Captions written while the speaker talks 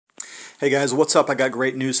Hey guys, what's up? I got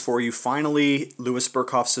great news for you. Finally, Louis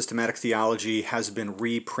Berkhof's Systematic Theology has been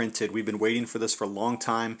reprinted. We've been waiting for this for a long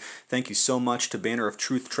time. Thank you so much to Banner of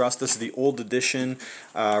Truth Trust. This is the old edition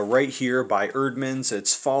right here by Erdman's.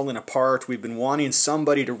 It's fallen apart. We've been wanting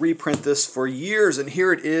somebody to reprint this for years, and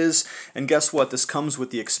here it is. And guess what? This comes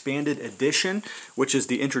with the expanded edition, which is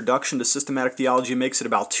the Introduction to Systematic Theology. It makes it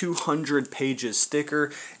about 200 pages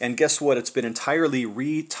thicker. And guess what? It's been entirely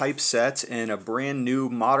re-typeset in a brand new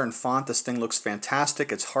modern font. This thing looks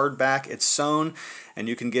fantastic. It's hardback, it's sewn, and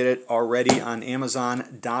you can get it already on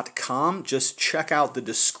Amazon.com. Just check out the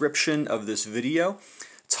description of this video.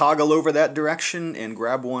 Toggle over that direction and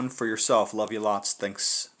grab one for yourself. Love you lots.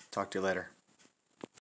 Thanks. Talk to you later.